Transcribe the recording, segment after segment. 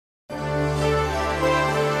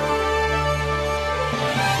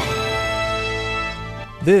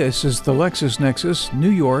This is the LexisNexis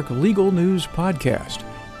New York Legal News Podcast.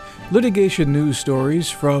 Litigation news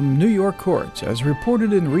stories from New York courts as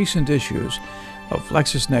reported in recent issues of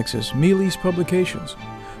LexisNexis Mealy's publications.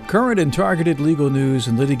 Current and targeted legal news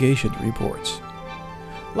and litigation reports.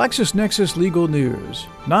 LexisNexis Legal News,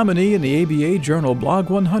 nominee in the ABA Journal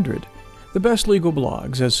Blog 100, the best legal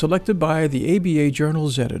blogs as selected by the ABA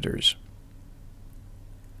Journal's editors.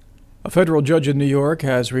 A federal judge in New York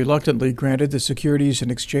has reluctantly granted the Securities and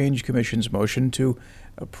Exchange Commission's motion to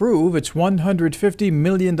approve its $150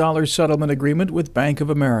 million settlement agreement with Bank of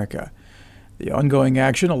America. The ongoing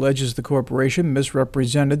action alleges the corporation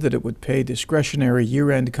misrepresented that it would pay discretionary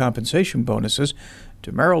year-end compensation bonuses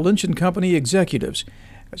to Merrill Lynch and Company executives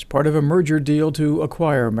as part of a merger deal to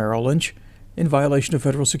acquire Merrill Lynch in violation of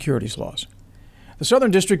federal securities laws. The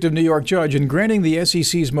Southern District of New York judge, in granting the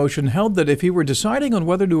SEC's motion, held that if he were deciding on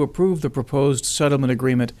whether to approve the proposed settlement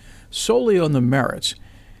agreement solely on the merits,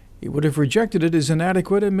 he would have rejected it as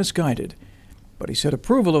inadequate and misguided. But he said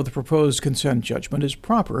approval of the proposed consent judgment is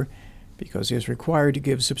proper because he is required to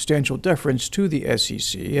give substantial deference to the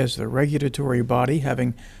SEC as the regulatory body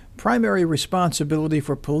having primary responsibility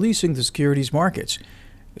for policing the securities markets,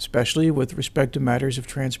 especially with respect to matters of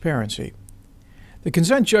transparency. The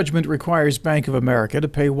consent judgment requires Bank of America to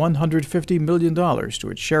pay $150 million to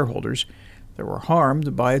its shareholders that were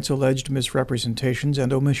harmed by its alleged misrepresentations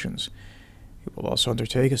and omissions. It will also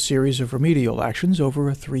undertake a series of remedial actions over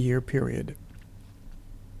a 3-year period.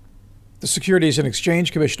 The Securities and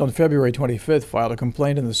Exchange Commission on February 25th filed a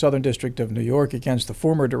complaint in the Southern District of New York against the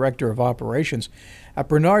former director of operations at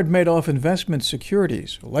Bernard Madoff Investment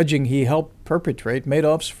Securities, alleging he helped perpetrate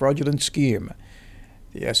Madoff's fraudulent scheme.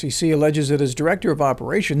 The SEC alleges that as director of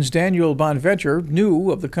operations, Daniel Bonventure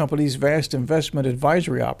knew of the company's vast investment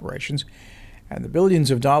advisory operations and the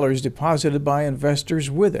billions of dollars deposited by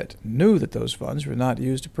investors with it, knew that those funds were not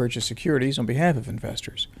used to purchase securities on behalf of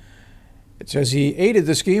investors. It says he aided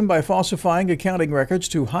the scheme by falsifying accounting records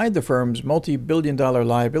to hide the firm's multi-billion-dollar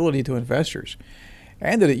liability to investors,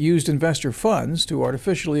 and that it used investor funds to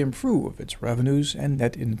artificially improve its revenues and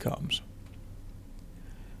net incomes.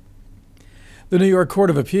 The New York Court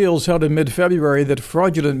of Appeals held in mid-February that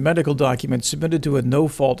fraudulent medical documents submitted to a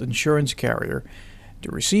no-fault insurance carrier to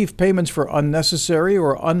receive payments for unnecessary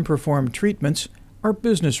or unperformed treatments are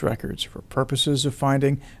business records for purposes of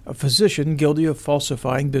finding a physician guilty of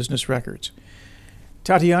falsifying business records.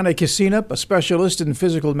 Tatiana Kisinup, a specialist in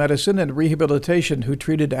physical medicine and rehabilitation who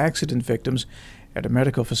treated accident victims at a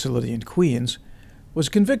medical facility in Queens, was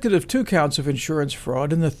convicted of 2 counts of insurance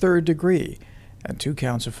fraud in the 3rd degree and 2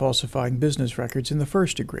 counts of falsifying business records in the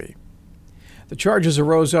 1st degree. The charges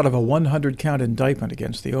arose out of a 100-count indictment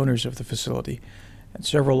against the owners of the facility and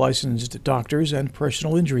several licensed doctors and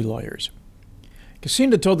personal injury lawyers.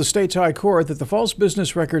 Casina told the state's high court that the false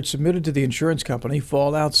business records submitted to the insurance company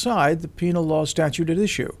fall outside the penal law statute at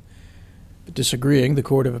issue. But disagreeing, the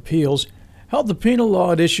Court of Appeals held the penal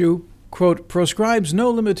law at issue, quote, proscribes no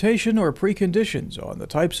limitation or preconditions on the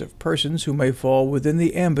types of persons who may fall within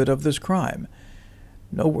the ambit of this crime.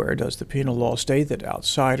 Nowhere does the penal law state that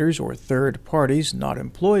outsiders or third parties not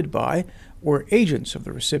employed by or agents of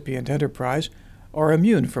the recipient enterprise are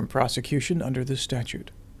immune from prosecution under this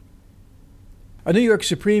statute. A New York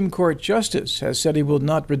Supreme Court justice has said he will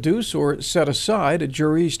not reduce or set aside a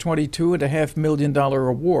jury's $22.5 million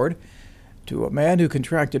award to a man who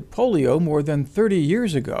contracted polio more than 30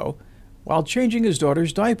 years ago while changing his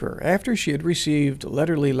daughter's diaper after she had received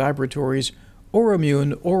Letterly Laboratories'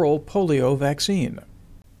 Orimune oral polio vaccine.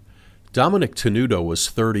 Dominic Tenuto was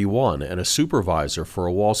 31 and a supervisor for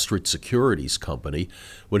a Wall Street securities company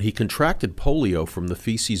when he contracted polio from the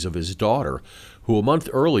feces of his daughter, who a month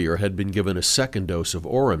earlier had been given a 2nd dose of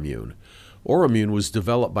Orimune. Orimune was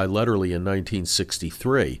developed by Letterly in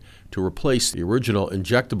 1963 to replace the original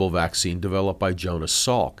injectable vaccine developed by Jonas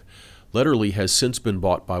Salk. Letterly has since been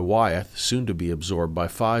bought by Wyeth, soon to be absorbed by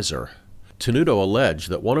Pfizer. Tenuto alleged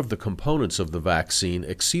that one of the components of the vaccine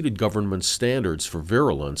exceeded government standards for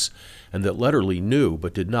virulence and that Letterly knew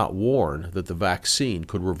but did not warn that the vaccine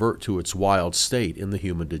could revert to its wild state in the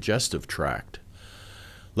human digestive tract.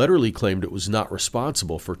 Letterly claimed it was not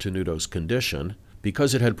responsible for Tenuto's condition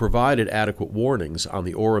because it had provided adequate warnings on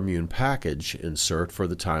the Orimune package insert for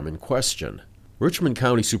the time in question. Richmond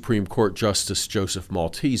County Supreme Court Justice Joseph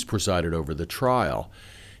Maltese presided over the trial.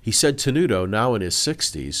 He said Tenuto, now in his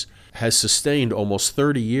 60s, has sustained almost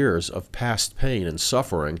 30 years of past pain and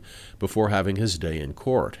suffering before having his day in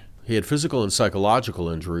court. He had physical and psychological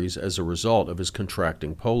injuries as a result of his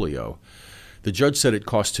contracting polio. The judge said it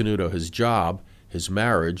cost Tenuto his job, his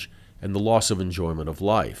marriage, and the loss of enjoyment of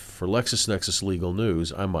life. For LexisNexis Legal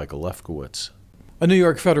News, I'm Michael Lefkowitz. A New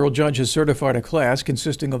York federal judge has certified a class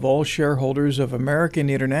consisting of all shareholders of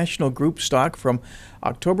American International Group stock from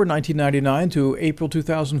October 1999 to April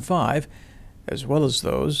 2005, as well as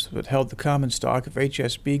those that held the common stock of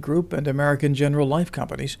HSB Group and American General Life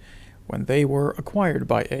Companies when they were acquired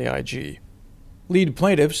by AIG. Lead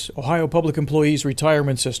plaintiffs, Ohio Public Employees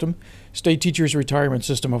Retirement System, State Teachers Retirement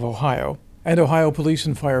System of Ohio, and Ohio Police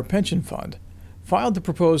and Fire Pension Fund, filed the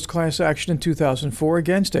proposed class action in 2004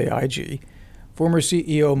 against AIG, former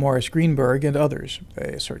CEO Morris Greenberg, and others.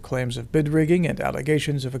 They assert claims of bid rigging and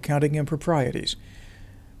allegations of accounting improprieties.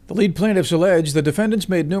 The lead plaintiffs allege the defendants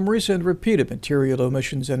made numerous and repeated material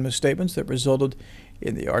omissions and misstatements that resulted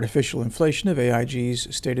in the artificial inflation of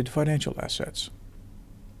AIG's stated financial assets.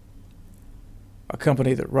 A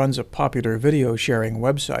company that runs a popular video sharing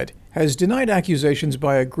website has denied accusations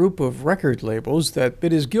by a group of record labels that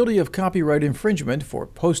it is guilty of copyright infringement for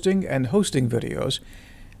posting and hosting videos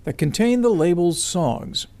that contain the label's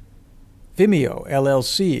songs. Vimeo,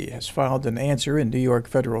 LLC, has filed an answer in New York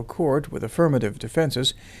federal court with affirmative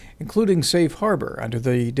defenses, including safe harbor under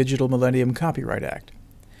the Digital Millennium Copyright Act.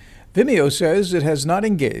 Vimeo says it has not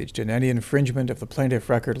engaged in any infringement of the plaintiff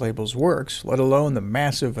record label's works, let alone the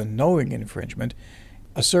massive and knowing infringement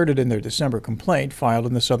asserted in their December complaint filed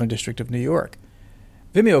in the Southern District of New York.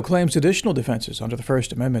 Vimeo claims additional defenses under the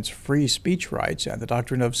First Amendment's free speech rights and the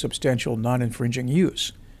doctrine of substantial non-infringing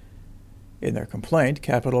use. In their complaint,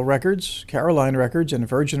 Capitol Records, Caroline Records, and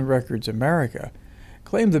Virgin Records America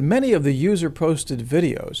claim that many of the user-posted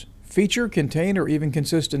videos feature, contain, or even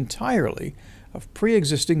consist entirely of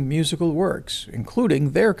pre-existing musical works,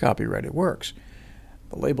 including their copyrighted works.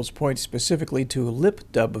 The labels point specifically to lip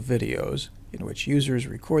dub videos, in which users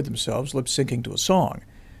record themselves lip-syncing to a song.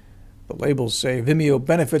 The labels say Vimeo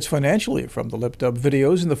benefits financially from the lip dub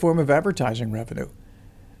videos in the form of advertising revenue.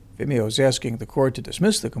 Vimeo is asking the court to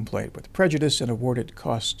dismiss the complaint with prejudice and award it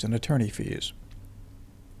costs and attorney fees.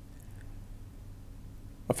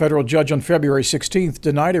 A federal judge on February 16th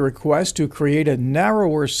denied a request to create a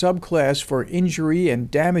narrower subclass for injury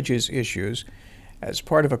and damages issues as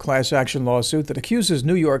part of a class action lawsuit that accuses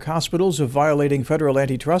New York hospitals of violating federal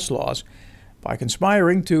antitrust laws by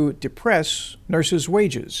conspiring to depress nurses'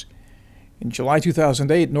 wages. In July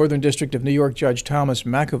 2008, Northern District of New York Judge Thomas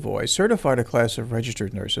McAvoy certified a class of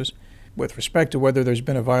registered nurses with respect to whether there's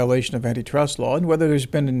been a violation of antitrust law and whether there's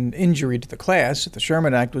been an injury to the class that the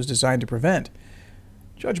Sherman Act was designed to prevent.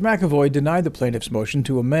 Judge McAvoy denied the plaintiff's motion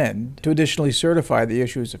to amend to additionally certify the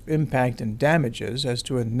issues of impact and damages as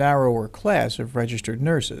to a narrower class of registered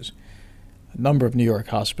nurses. A number of New York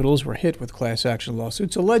hospitals were hit with class action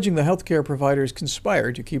lawsuits alleging the healthcare providers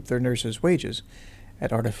conspired to keep their nurses' wages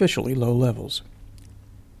at artificially low levels.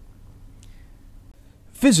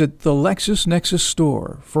 Visit the LexisNexis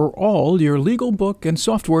store for all your legal book and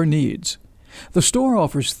software needs. The store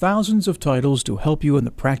offers thousands of titles to help you in the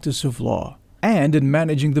practice of law and in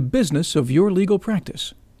managing the business of your legal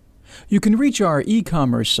practice. You can reach our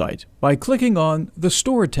e-commerce site by clicking on the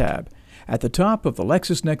Store tab at the top of the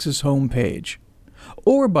LexisNexis homepage,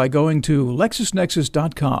 or by going to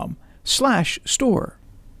LexisNexis.com/store.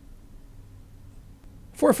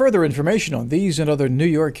 For further information on these and other New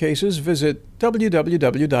York cases, visit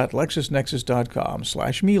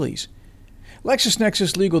www.LexisNexis.com/Mealy's.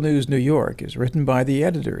 LexisNexis Legal News New York is written by the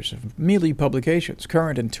editors of Mealy Publications,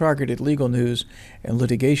 current and targeted legal news and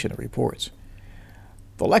litigation reports.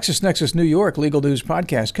 The LexisNexis New York Legal News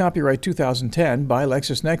Podcast, copyright 2010 by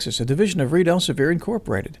LexisNexis, a division of Reed Elsevier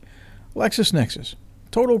Incorporated. LexisNexis,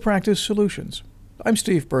 Total Practice Solutions. I'm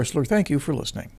Steve Bursler. Thank you for listening.